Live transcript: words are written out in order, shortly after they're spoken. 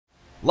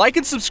Like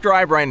and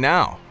subscribe right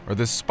now, or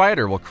this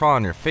spider will crawl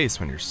on your face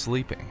when you're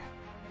sleeping.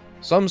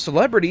 Some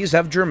celebrities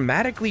have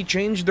dramatically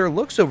changed their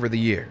looks over the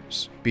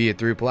years, be it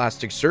through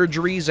plastic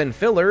surgeries and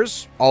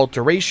fillers,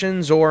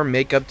 alterations or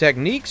makeup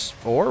techniques,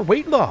 or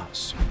weight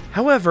loss.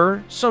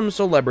 However, some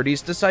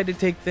celebrities decide to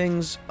take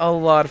things a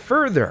lot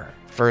further.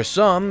 For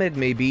some, it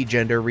may be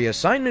gender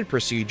reassignment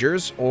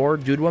procedures or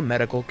due to a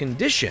medical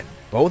condition,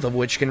 both of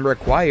which can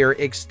require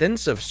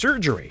extensive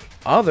surgery.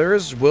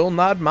 Others will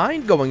not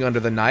mind going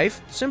under the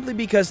knife simply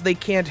because they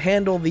can't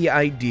handle the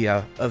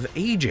idea of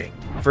aging.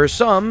 For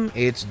some,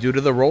 it's due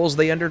to the roles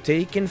they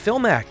undertake in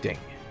film acting.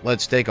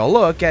 Let's take a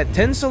look at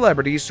 10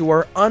 celebrities who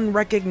are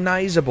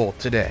unrecognizable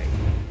today.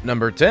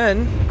 Number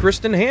 10.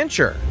 Kristen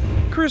Hancher.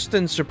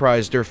 Kristen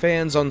surprised her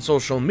fans on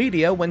social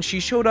media when she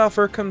showed off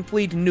her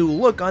complete new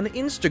look on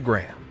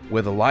Instagram,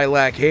 with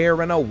lilac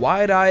hair and a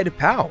wide-eyed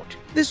pout.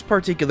 This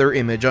particular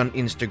image on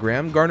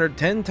Instagram garnered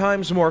 10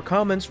 times more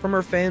comments from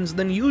her fans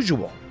than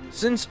usual.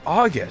 Since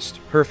August,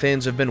 her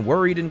fans have been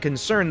worried and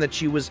concerned that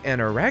she was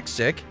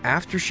anorexic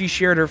after she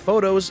shared her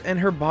photos and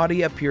her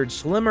body appeared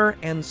slimmer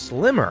and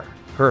slimmer.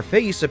 Her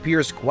face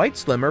appears quite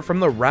slimmer from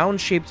the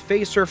round-shaped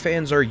face her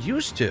fans are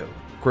used to.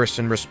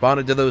 Kristen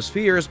responded to those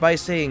fears by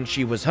saying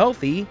she was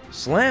healthy,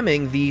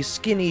 slamming the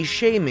skinny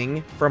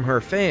shaming from her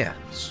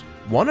fans.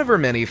 One of her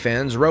many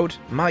fans wrote,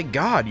 "My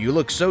God, you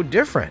look so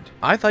different.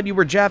 I thought you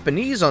were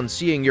Japanese on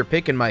seeing your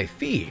pic in my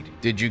feed.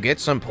 Did you get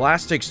some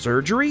plastic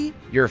surgery?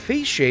 Your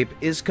face shape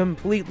is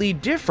completely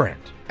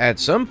different." At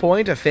some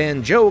point, a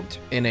fan joked,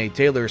 in a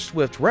Taylor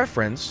Swift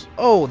reference,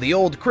 "Oh, the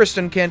old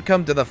Kristen can't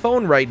come to the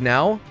phone right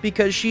now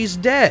because she's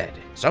dead."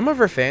 Some of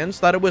her fans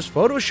thought it was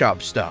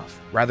Photoshop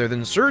stuff rather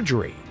than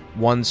surgery.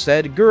 One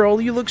said,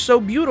 "Girl, you look so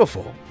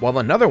beautiful," while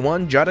another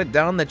one jotted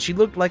down that she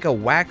looked like a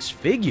wax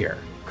figure.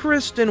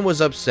 Kristen was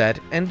upset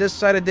and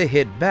decided to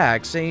hit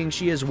back, saying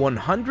she is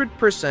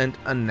 100%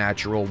 a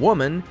natural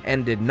woman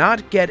and did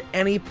not get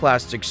any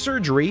plastic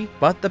surgery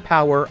but the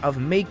power of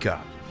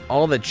makeup.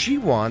 All that she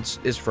wants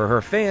is for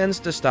her fans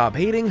to stop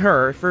hating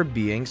her for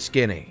being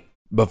skinny.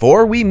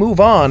 Before we move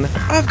on,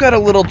 I've got a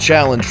little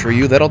challenge for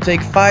you that'll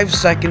take 5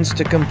 seconds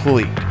to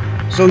complete.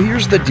 So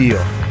here's the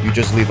deal. You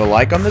just leave a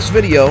like on this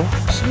video,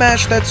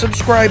 smash that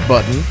subscribe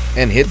button,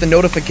 and hit the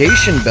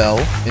notification bell,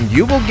 and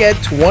you will get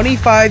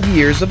 25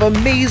 years of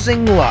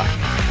amazing luck.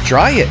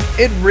 Try it,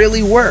 it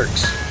really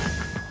works.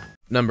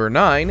 Number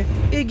 9.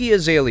 Iggy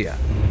Azalea.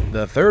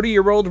 The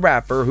 30-year-old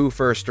rapper who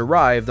first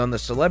arrived on the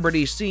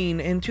celebrity scene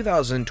in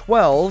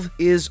 2012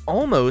 is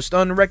almost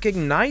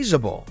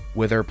unrecognizable,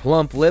 with her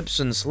plump lips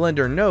and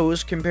slender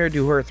nose compared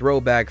to her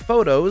throwback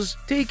photos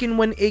taken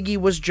when Iggy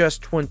was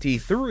just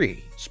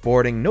 23,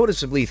 sporting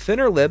noticeably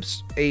thinner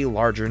lips, a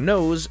larger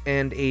nose,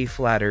 and a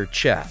flatter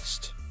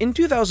chest. In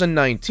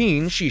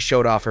 2019, she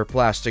showed off her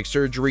plastic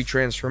surgery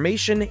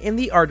transformation in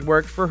the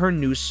artwork for her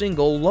new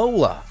single,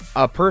 Lola.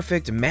 A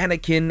perfect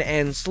mannequin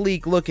and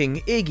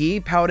sleek-looking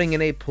Iggy pouting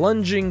in a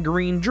plunging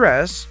green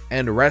dress,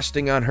 and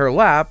resting on her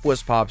lap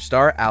was pop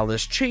star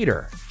Alice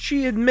Chater.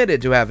 She admitted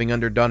to having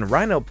undergone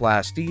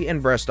rhinoplasty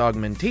and breast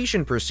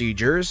augmentation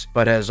procedures,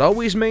 but has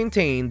always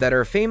maintained that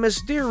her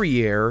famous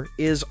derriere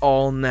is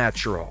all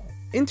natural.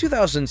 In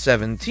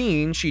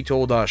 2017, she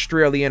told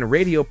Australian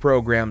radio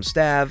program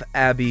staff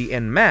Abby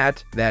and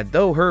Matt that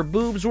though her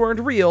boobs weren't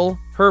real,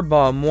 her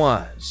bum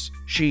was.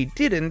 She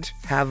didn't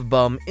have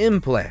bum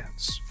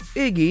implants.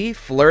 Iggy,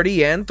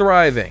 flirty and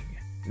thriving,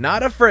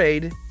 not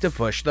afraid to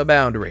push the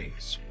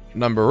boundaries.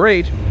 Number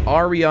 8.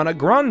 Ariana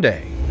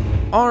Grande.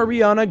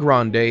 Ariana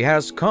Grande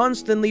has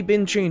constantly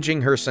been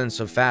changing her sense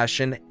of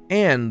fashion,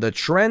 and the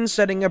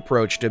trend-setting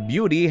approach to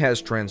beauty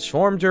has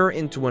transformed her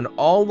into an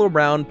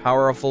all-around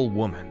powerful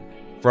woman.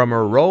 From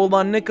her role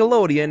on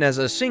Nickelodeon as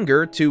a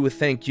singer to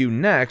Thank You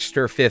Next,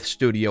 her 5th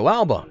studio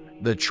album,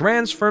 the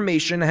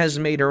transformation has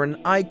made her an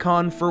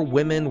icon for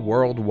women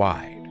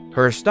worldwide.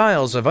 Her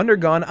styles have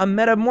undergone a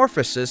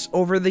metamorphosis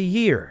over the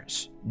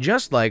years,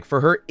 just like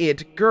for her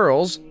it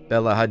girls,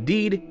 Bella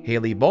Hadid,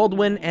 Hailey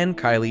Baldwin, and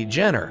Kylie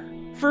Jenner.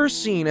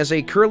 First seen as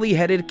a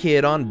curly-headed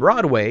kid on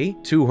Broadway,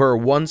 to her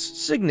once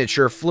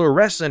signature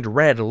fluorescent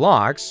red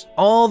locks,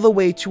 all the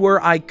way to her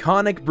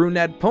iconic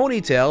brunette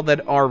ponytail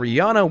that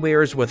Ariana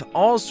wears with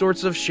all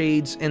sorts of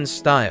shades and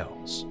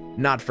styles.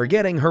 Not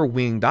forgetting her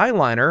winged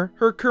eyeliner,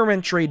 her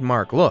current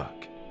trademark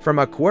look. From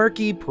a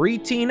quirky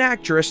preteen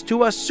actress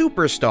to a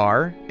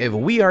superstar, if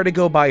we are to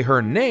go by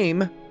her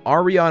name,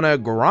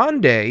 Ariana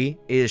Grande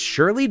is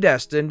surely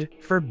destined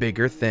for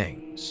bigger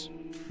things.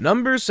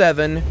 Number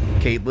 7.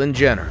 Caitlyn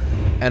Jenner.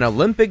 An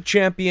Olympic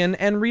champion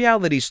and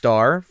reality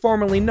star,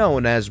 formerly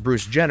known as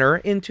Bruce Jenner,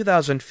 in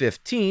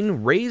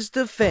 2015 raised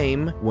to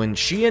fame when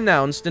she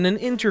announced in an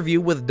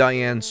interview with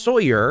Diane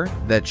Sawyer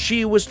that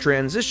she was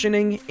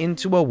transitioning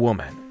into a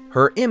woman.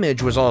 Her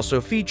image was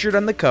also featured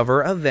on the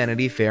cover of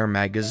Vanity Fair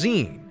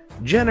magazine.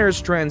 Jenner's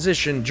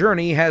transition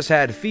journey has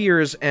had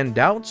fears and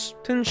doubts,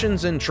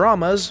 tensions and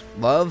traumas,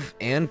 love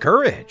and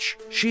courage.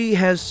 She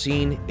has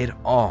seen it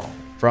all.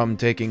 From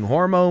taking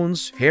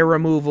hormones, hair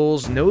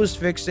removals, nose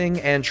fixing,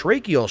 and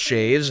tracheal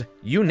shaves,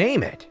 you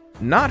name it.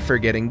 not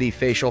forgetting the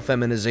facial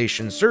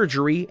feminization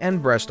surgery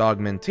and breast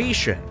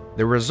augmentation.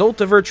 The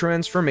result of her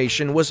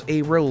transformation was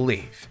a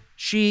relief.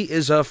 She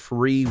is a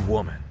free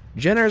woman.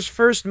 Jenner's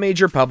first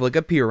major public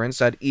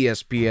appearance at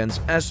ESPN's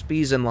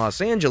ESPYs in Los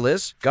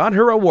Angeles got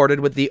her awarded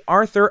with the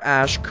Arthur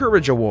Ashe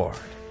Courage Award.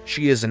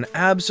 She is an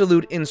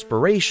absolute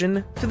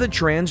inspiration to the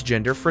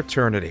transgender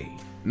fraternity.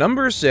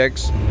 Number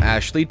 6.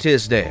 Ashley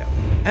Tisdale.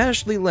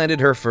 Ashley landed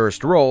her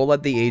first role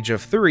at the age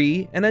of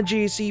 3 in a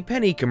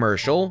JCPenney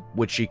commercial,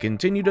 which she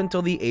continued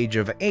until the age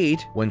of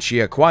 8 when she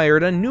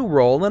acquired a new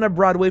role in a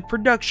Broadway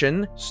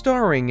production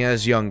starring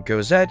as young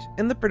Cosette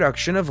in the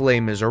production of Les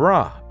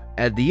Miserables.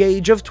 At the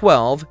age of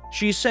 12,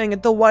 she sang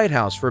at the White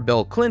House for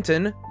Bill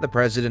Clinton, the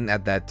president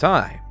at that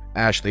time.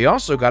 Ashley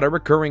also got a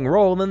recurring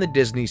role in the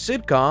Disney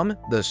sitcom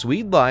The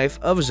Sweet Life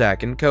of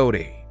Zack and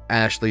Cody.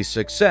 Ashley's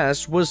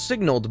success was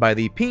signaled by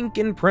the pink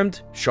and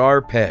primped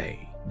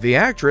Shar-Pei. The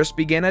actress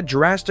began a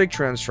drastic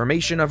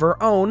transformation of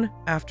her own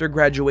after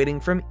graduating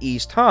from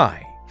East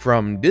High,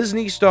 from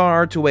Disney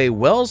star to a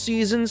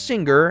well-seasoned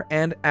singer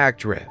and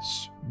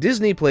actress.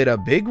 Disney played a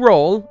big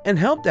role and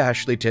helped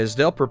Ashley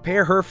Tisdale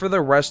prepare her for the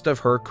rest of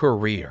her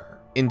career.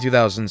 In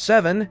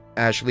 2007,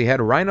 Ashley had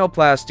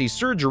rhinoplasty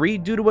surgery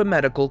due to a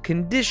medical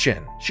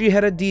condition. She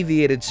had a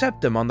deviated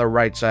septum on the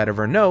right side of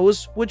her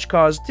nose, which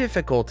caused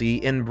difficulty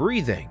in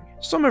breathing.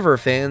 Some of her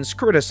fans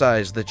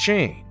criticized the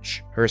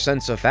change. Her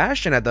sense of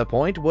fashion at the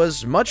point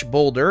was much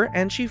bolder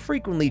and she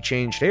frequently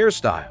changed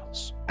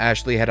hairstyles.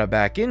 Ashley had a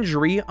back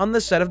injury on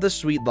the set of The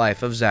Sweet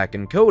Life of Zack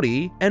and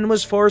Cody and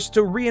was forced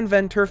to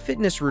reinvent her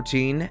fitness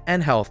routine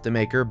and health to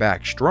make her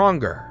back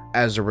stronger.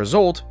 As a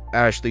result,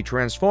 Ashley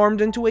transformed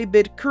into a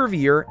bit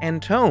curvier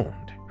and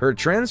toned. Her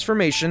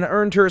transformation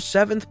earned her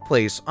 7th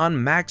place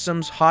on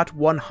Maxim's Hot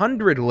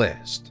 100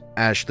 list.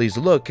 Ashley's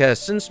look has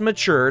since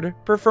matured,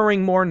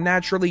 preferring more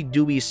naturally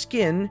dewy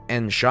skin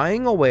and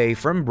shying away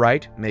from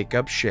bright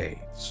makeup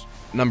shades.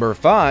 Number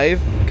 5.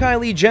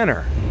 Kylie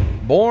Jenner.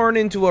 Born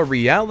into a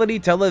reality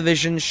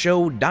television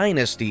show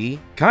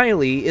dynasty,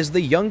 Kylie is the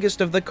youngest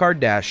of the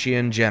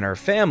Kardashian-Jenner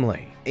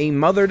family, a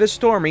mother to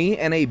Stormi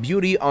and a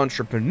beauty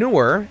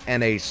entrepreneur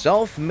and a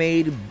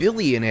self-made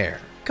billionaire.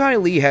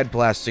 Kylie had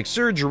plastic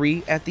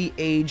surgery at the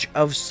age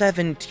of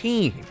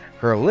 17.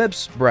 Her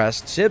lips,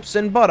 breasts, hips,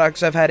 and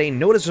buttocks have had a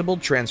noticeable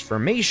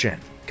transformation.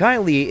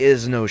 Kylie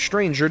is no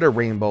stranger to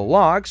rainbow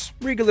locks,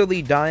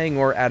 regularly dyeing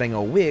or adding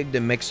a wig to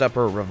mix up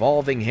her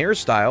revolving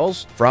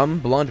hairstyles, from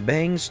blunt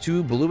bangs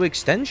to blue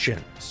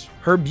extensions.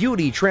 Her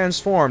beauty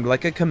transformed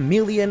like a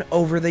chameleon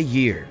over the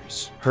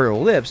years. Her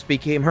lips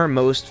became her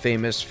most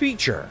famous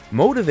feature,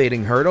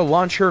 motivating her to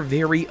launch her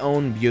very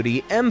own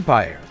beauty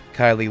empire,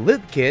 Kylie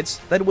Lip Kits,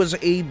 that was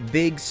a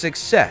big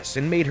success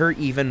and made her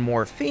even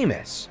more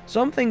famous,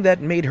 something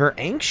that made her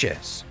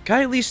anxious.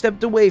 Kylie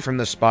stepped away from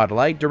the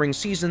spotlight during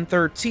season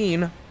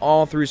 13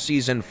 all through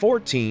season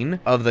 14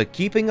 of the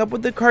Keeping Up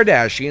with the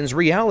Kardashians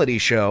reality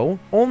show,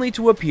 only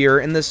to appear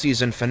in the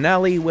season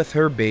finale with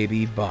her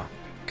baby bump.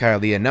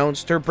 Kylie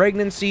announced her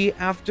pregnancy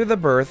after the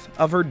birth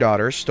of her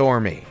daughter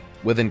Stormi.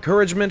 With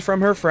encouragement from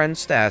her friend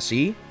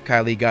Stassi,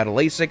 Kylie got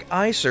LASIK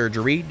eye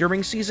surgery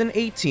during season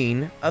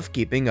 18 of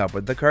Keeping Up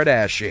with the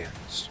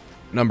Kardashians.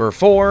 Number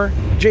 4.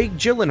 Jake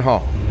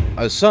Gyllenhaal.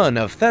 A son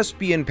of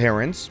thespian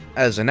parents,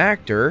 as an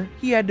actor,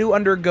 he had to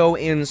undergo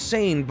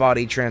insane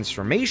body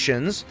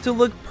transformations to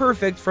look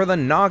perfect for the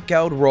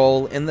knockout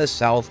role in the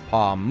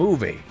Southpaw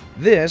movie.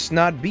 This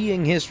not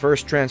being his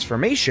first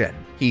transformation,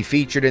 he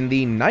featured in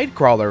the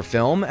Nightcrawler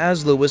film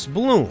as Louis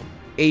Bloom,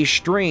 a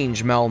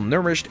strange,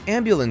 malnourished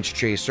ambulance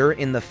chaser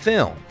in the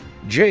film.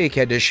 Jake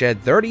had to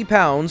shed 30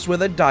 pounds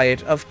with a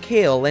diet of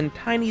kale and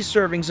tiny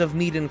servings of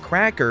meat and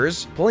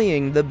crackers,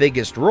 playing the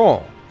biggest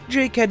role.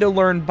 Jake had to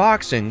learn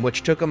boxing,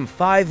 which took him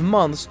 5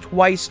 months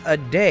twice a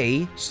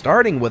day,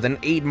 starting with an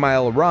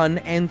 8-mile run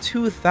and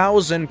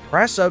 2,000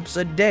 press-ups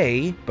a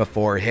day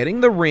before hitting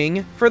the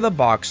ring for the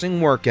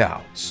boxing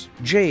workouts.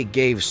 Jake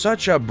gave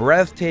such a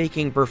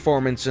breathtaking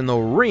performance in the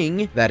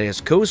ring that his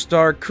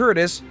co-star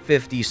Curtis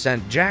 50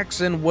 Cent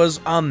Jackson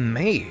was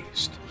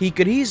amazed. He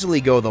could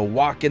easily go the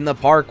walk in the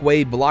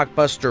parkway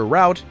blockbuster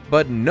route,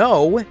 but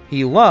no,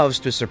 he loves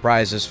to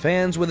surprise his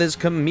fans with his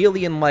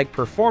chameleon-like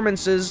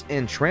performances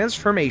and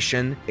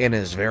transformation in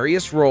his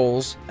various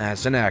roles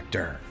as an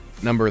actor.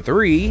 Number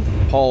 3.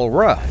 Paul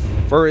Rudd.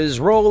 For his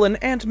role in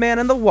Ant-Man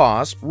and the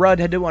Wasp, Rudd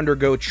had to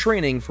undergo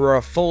training for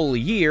a full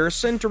year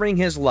centering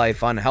his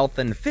life on health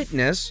and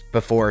fitness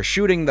before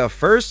shooting the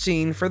first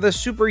scene for the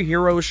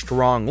superhero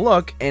strong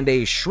look and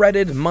a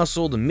shredded,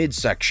 muscled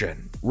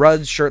midsection.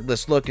 Rudd's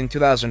shirtless look in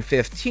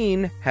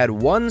 2015 had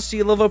 1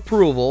 seal of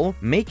approval,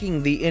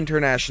 making the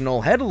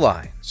international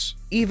headlines.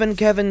 Even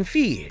Kevin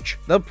Feige,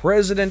 the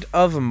president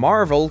of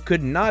Marvel,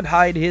 could not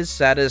hide his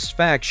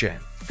satisfaction,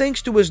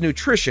 thanks to his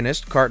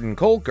nutritionist Carton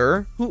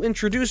Colker, who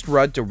introduced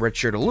Rudd to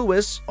Richard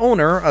Lewis,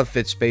 owner of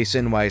FitSpace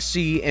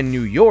NYC in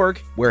New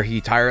York, where he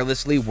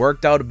tirelessly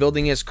worked out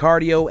building his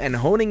cardio and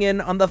honing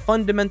in on the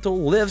fundamental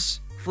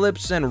lifts,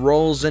 flips, and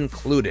rolls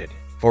included.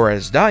 For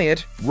his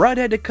diet, Rudd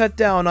had to cut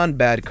down on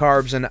bad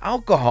carbs and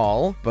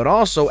alcohol, but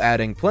also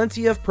adding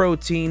plenty of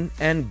protein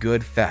and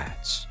good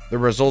fats. The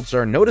results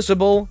are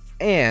noticeable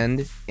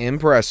and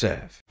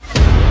impressive.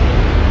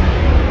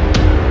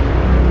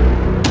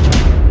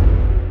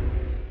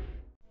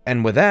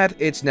 And with that,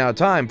 it's now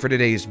time for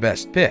today's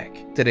best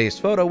pick. Today's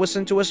photo was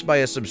sent to us by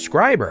a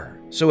subscriber,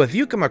 so if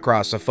you come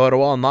across a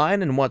photo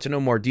online and want to know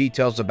more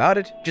details about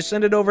it, just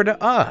send it over to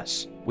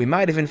us. We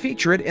might even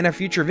feature it in a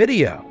future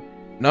video.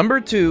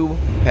 Number 2.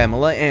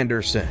 Pamela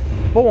Anderson.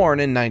 Born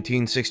in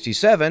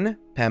 1967,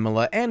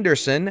 Pamela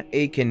Anderson,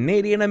 a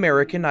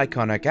Canadian-American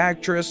iconic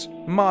actress,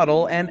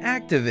 model, and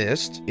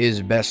activist,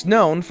 is best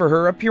known for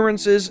her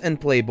appearances in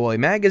Playboy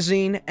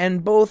magazine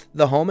and both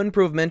the Home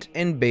Improvement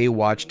and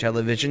Baywatch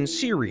television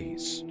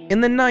series. In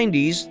the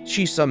 90s,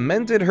 she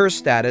cemented her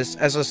status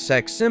as a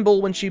sex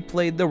symbol when she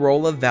played the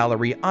role of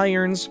Valerie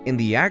Irons in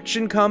the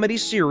action comedy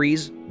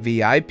series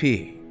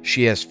VIP.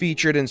 She has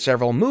featured in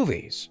several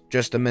movies,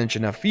 just to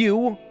mention a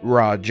few: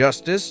 Raw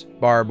Justice,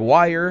 Barbed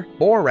Wire,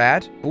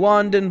 Borat,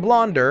 Blonde and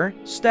Blonder,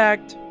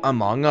 Stacked,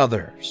 among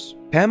others.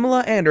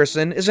 Pamela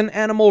Anderson is an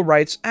animal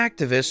rights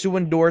activist who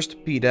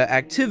endorsed PETA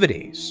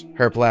activities.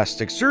 Her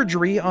plastic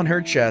surgery on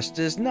her chest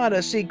is not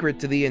a secret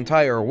to the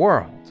entire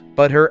world,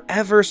 but her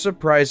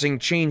ever-surprising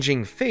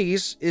changing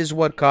face is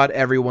what caught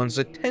everyone's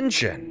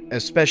attention,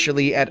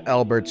 especially at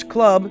Albert's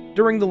Club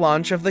during the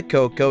launch of the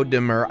Coco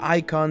de Mer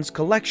Icons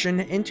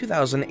collection in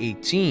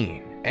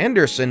 2018.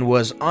 Anderson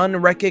was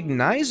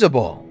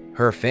unrecognizable.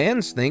 Her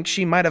fans think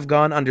she might have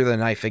gone under the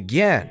knife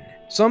again,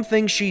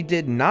 something she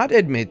did not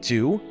admit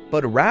to,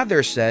 but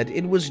rather said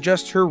it was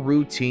just her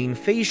routine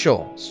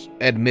facials,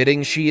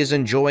 admitting she is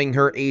enjoying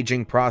her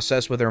aging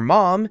process with her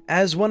mom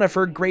as one of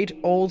her great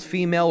old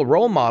female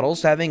role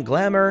models, having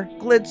glamour,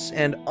 glitz,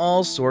 and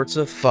all sorts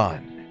of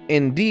fun.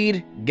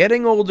 Indeed,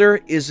 getting older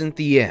isn't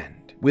the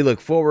end. We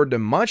look forward to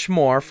much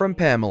more from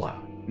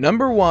Pamela.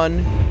 Number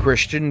 1.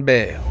 Christian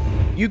Bale.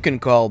 You can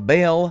call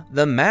Bale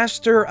the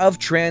master of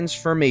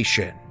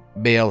transformation.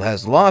 Bale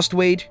has lost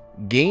weight,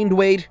 gained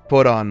weight,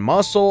 put on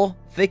muscle,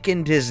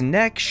 thickened his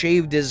neck,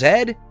 shaved his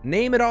head,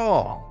 name it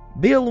all.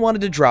 Bale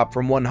wanted to drop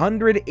from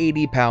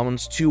 180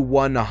 pounds to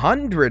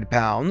 100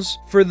 pounds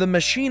for The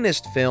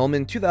Machinist film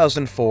in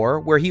 2004,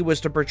 where he was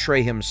to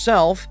portray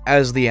himself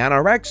as the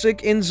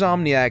anorexic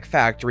insomniac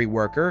factory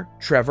worker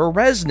Trevor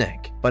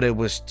Resnick, but it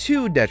was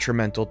too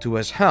detrimental to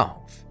his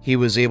health. He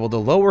was able to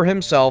lower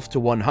himself to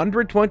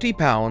 120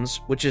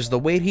 pounds, which is the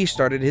weight he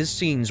started his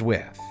scenes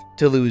with.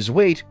 To lose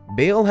weight,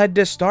 Bale had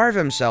to starve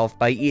himself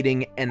by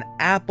eating an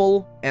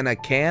apple and a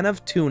can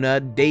of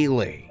tuna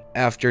daily.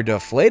 After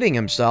deflating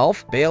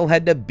himself, Bale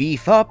had to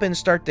beef up and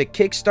start to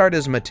kickstart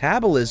his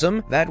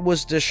metabolism that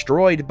was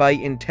destroyed by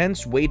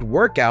intense weight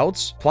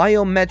workouts,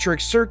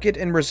 plyometric circuit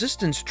and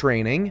resistance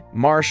training,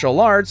 martial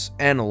arts,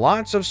 and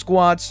lots of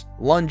squats,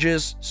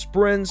 lunges,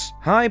 sprints,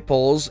 high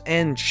pulls,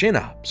 and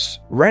chin-ups.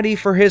 Ready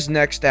for his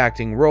next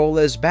acting role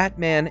as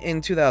Batman in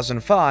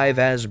 2005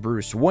 as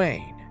Bruce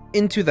Wayne.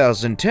 In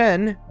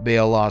 2010,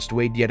 Bale lost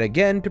weight yet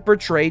again to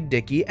portray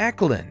Dickie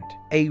Eklund,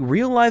 a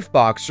real-life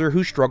boxer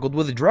who struggled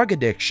with drug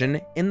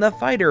addiction in the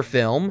Fighter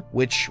film,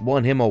 which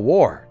won him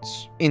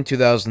awards. In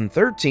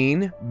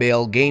 2013,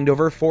 Bale gained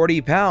over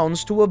 40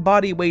 pounds to a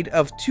body weight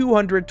of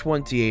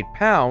 228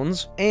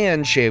 pounds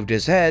and shaved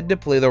his head to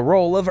play the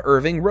role of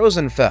Irving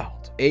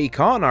Rosenfeld, a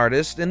con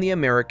artist in the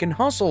American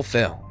Hustle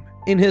film.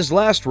 In his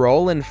last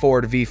role in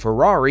Ford v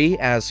Ferrari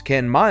as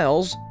Ken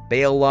Miles,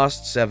 Bale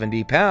lost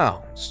 70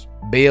 pounds.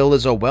 Bale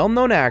is a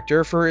well-known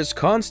actor for his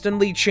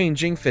constantly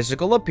changing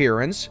physical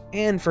appearance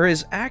and for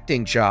his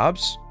acting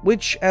chops,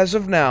 which, as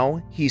of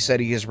now, he said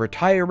he is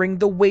retiring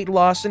the weight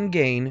loss and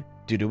gain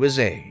due to his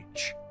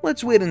age.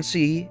 Let's wait and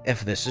see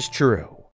if this is true.